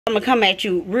I'm gonna come at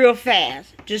you real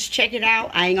fast. Just check it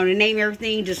out. I ain't gonna name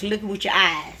everything. Just look with your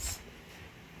eyes.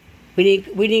 We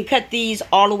didn't cut these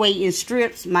all the way in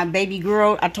strips. My baby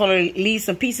girl, I told her to leave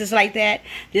some pieces like that.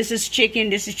 This is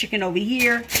chicken. This is chicken over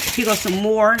here. Here goes some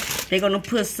more. They're gonna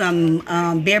put some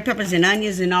bell peppers and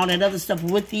onions and all that other stuff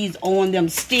with these on them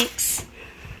sticks.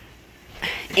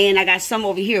 And I got some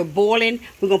over here boiling.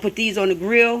 We're gonna put these on the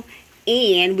grill.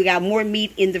 And we got more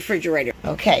meat in the refrigerator.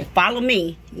 Okay, follow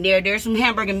me. There's some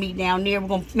hamburger meat down there. We're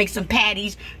gonna make some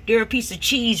patties. There's a piece of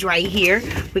cheese right here.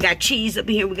 We got cheese up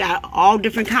in here. We got all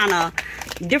different kind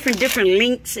of different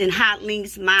links, and hot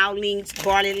links, mild links,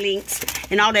 garlic links,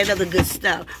 and all that other good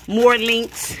stuff. More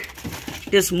links.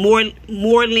 There's more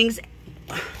links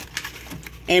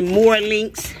and more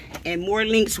links and more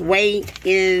links way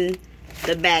in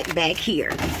the back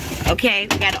here. Okay,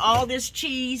 we got all this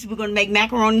cheese. We're gonna make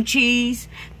macaroni cheese,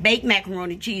 baked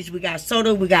macaroni cheese. We got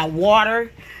soda, we got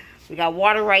water. We got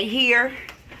water right here.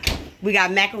 We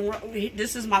got macaroni.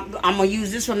 I'm gonna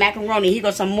use this for macaroni. Here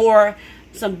goes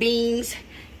some beans,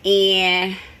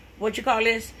 and what you call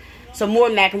this? Some more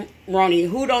macaroni.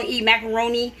 Who don't eat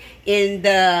macaroni in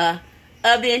the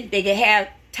oven? They can have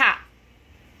top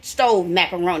stove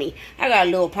macaroni. I got a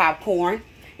little popcorn.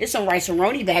 There's some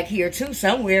rice-a-roni back here too,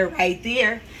 somewhere right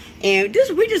there. And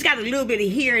we just got a little bit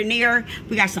of here and there.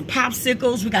 We got some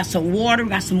popsicles. We got some water. We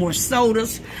got some more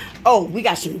sodas. Oh, we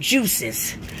got some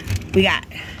juices. We got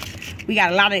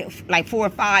a lot of, like 4 or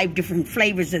 5 different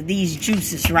flavors of these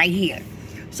juices right here.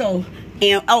 So,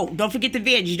 and oh, don't forget the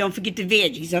veggies. Don't forget the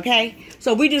veggies, okay?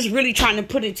 So we just really trying to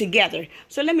put it together.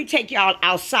 So let me take y'all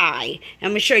outside. I'm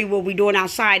going to show you what we're doing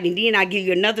outside. And then I'll give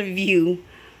you another view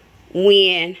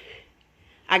when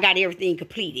I got everything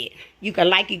completed. You can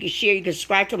like, you can share, you can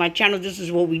subscribe to my channel. This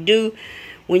is what we do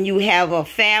when you have a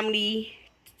family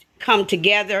come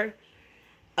together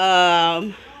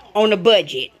on a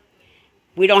budget.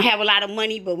 We don't have a lot of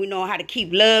money, but we know how to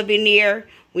keep love in there.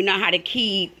 We know how to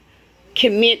keep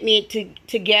commitment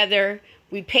together.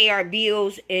 We pay our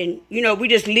bills, and, you know, we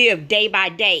just live day by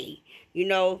day, you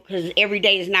know, because every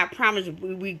day is not promised.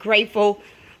 We're grateful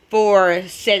for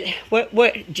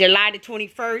July the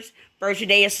 21st, first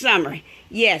day of summer.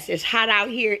 Yes, it's hot out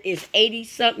here. It's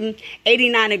 80-something,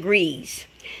 89 degrees.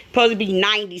 Supposed to be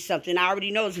 90-something. I already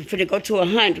know it's going to go to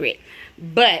 100.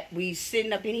 But we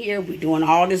sitting up in here. We doing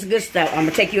all this good stuff. I'm going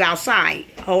to take you outside.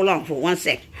 Hold on for 1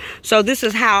 second. So this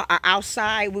is how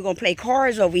outside we're going to play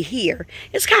cards over here.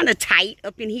 It's kind of tight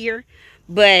up in here.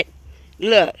 But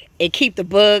look, it keep the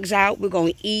bugs out. We're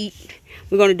going to eat.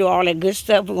 We're going to do all that good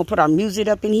stuff. We're going to put our music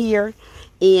up in here.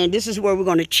 And this is where we're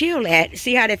going to chill at.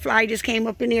 See how that fly just came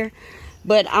up in there?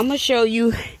 But I'm going to show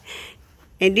you.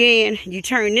 And then you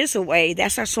turn this away.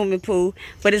 That's our swimming pool.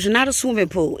 But it's not a swimming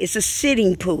pool. It's a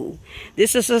sitting pool.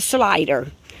 This is a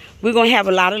slider. We're going to have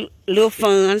a lot of little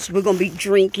funs. We're going to be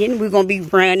drinking. We're going to be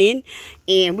running.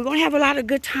 And we're going to have a lot of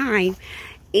good time.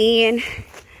 And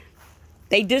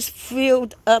they just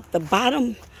filled up the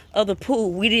bottom of the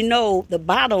pool. We didn't know the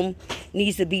bottom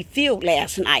needs to be filled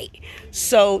last night.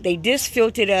 So they just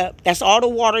filled it up. That's all the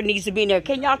water needs to be in there.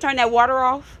 Can y'all turn that water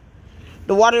off?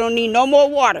 The water don't need no more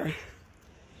water.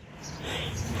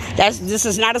 This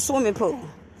is not a swimming pool.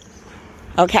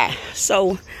 Okay,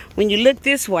 so when you look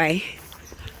this way,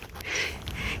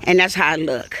 and that's how it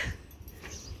look.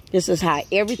 This is how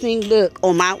everything look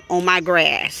on my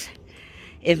grass.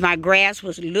 If my grass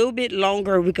was a little bit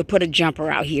longer, we could put a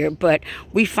jumper out here. But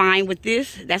we fine with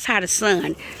this. That's how the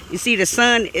sun. You see the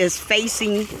sun is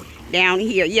facing down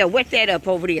here. Yeah, wet that up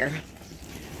over there.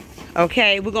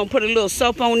 Okay, we're going to put a little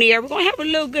soap on there. We're going to have a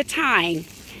little good time.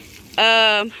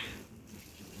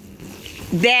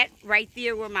 That right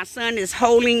there where my son is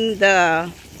holding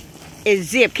is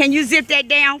zip. Can you zip that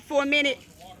down for a minute?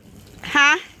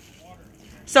 Huh?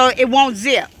 So it won't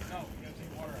zip.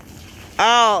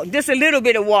 Oh, just a little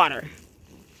bit of water.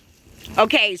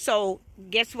 Okay, so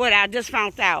guess what I just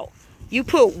found out? You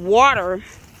put water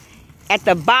at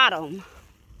the bottom.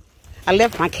 I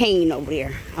left my cane over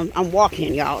there. I'm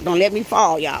walking, y'all. Don't let me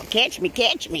fall, y'all. Catch me,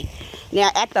 catch me. Now,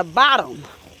 at the bottom,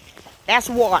 that's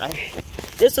water.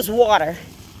 This is water.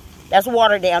 That's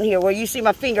water down here where you see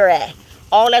my finger at.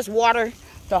 All that's water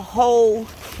to hold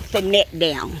the net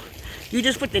down. You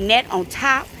just put the net on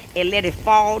top and let it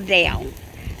fall down.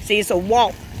 See, it's a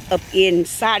walk up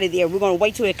inside of there. We're going to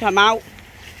wait till it come out.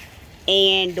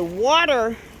 And the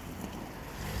water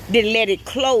didn't let it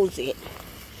close it.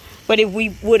 But if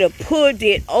we would have pulled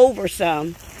it over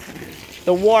some,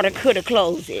 the water could have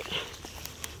closed it.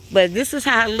 But this is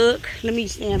how it look. Let me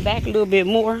stand back a little bit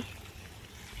more.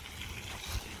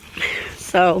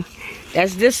 So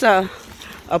that's just a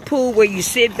pool where you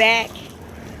sit back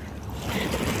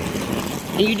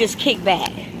and you just kick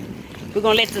back. We're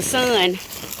gonna let the sun,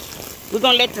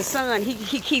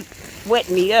 he keep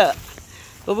wetting me up.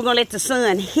 But we're gonna let the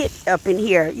sun hit up in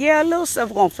here. Yeah, a little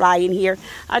stuff gonna fly in here.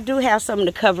 I do have something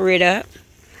to cover it up.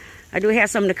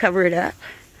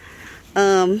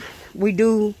 We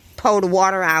do pull the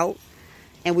water out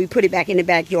and we put it back in the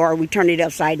backyard. We turn it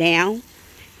upside down.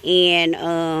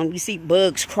 And you see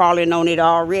bugs crawling on it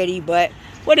already. But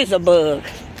what is a bug?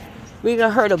 We're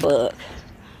gonna hurt a bug.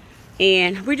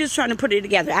 And we're just trying to put it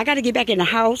together. I got to get back in the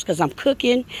house because I'm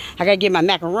cooking. I got to get my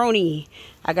macaroni.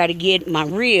 I got to get my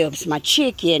ribs, my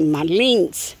chicken, my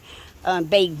links,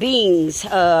 baked beans,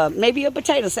 maybe a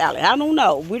potato salad. I don't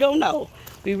know. We don't know.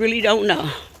 We really don't know.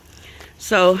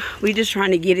 So we're just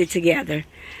trying to get it together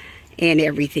and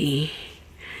everything.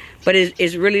 But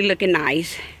it's really looking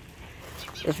nice.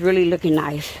 It's really looking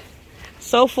nice.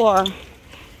 So far,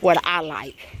 what I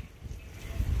like.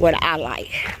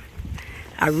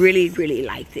 I really, really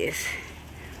like this.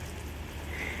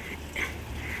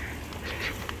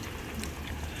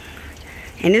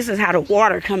 And this is how the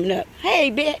water coming up. Hey,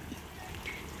 Bet.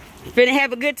 Finna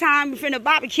have a good time. We finna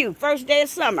barbecue. First day of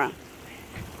summer.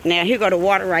 Now, here go the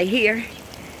water right here.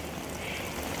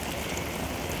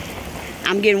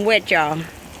 I'm getting wet, y'all.